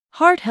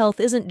Heart health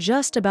isn't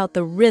just about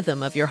the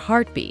rhythm of your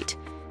heartbeat.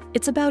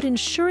 It's about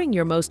ensuring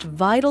your most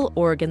vital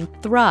organ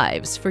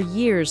thrives for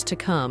years to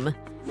come.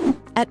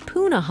 At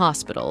Poona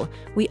Hospital,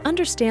 we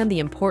understand the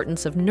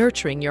importance of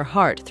nurturing your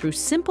heart through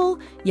simple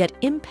yet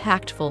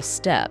impactful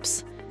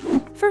steps.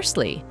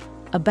 Firstly,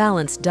 a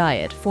balanced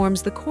diet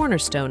forms the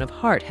cornerstone of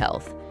heart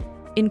health.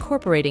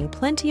 Incorporating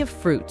plenty of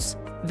fruits,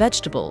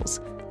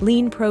 vegetables,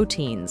 lean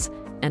proteins,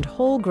 and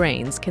whole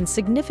grains can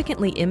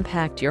significantly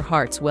impact your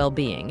heart's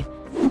well-being.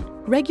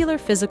 Regular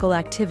physical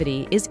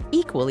activity is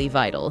equally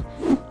vital.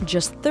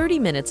 Just 30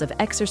 minutes of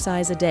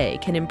exercise a day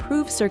can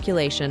improve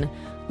circulation,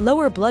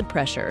 lower blood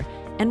pressure,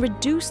 and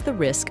reduce the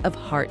risk of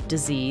heart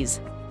disease.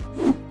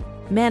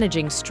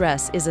 Managing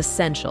stress is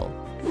essential.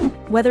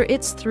 Whether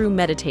it's through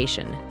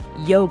meditation,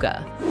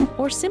 yoga,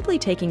 or simply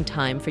taking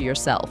time for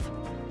yourself,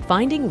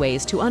 finding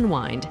ways to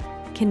unwind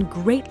can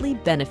greatly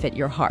benefit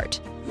your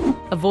heart.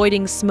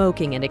 Avoiding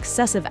smoking and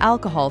excessive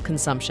alcohol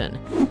consumption,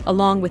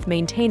 along with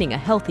maintaining a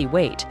healthy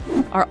weight,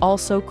 are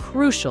also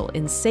crucial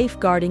in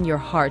safeguarding your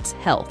heart's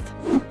health.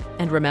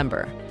 And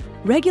remember,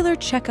 regular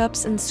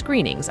checkups and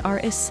screenings are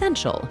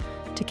essential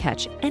to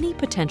catch any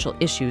potential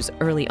issues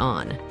early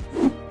on.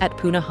 At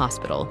Poona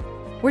Hospital,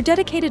 we're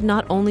dedicated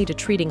not only to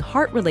treating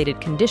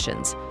heart-related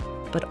conditions,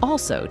 but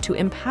also to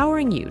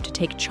empowering you to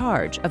take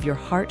charge of your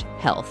heart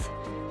health.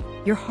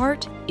 Your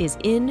heart is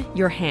in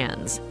your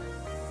hands.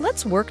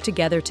 Let's work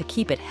together to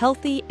keep it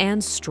healthy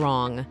and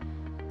strong.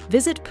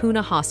 Visit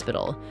Poona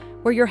Hospital,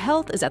 where your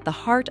health is at the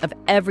heart of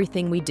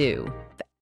everything we do.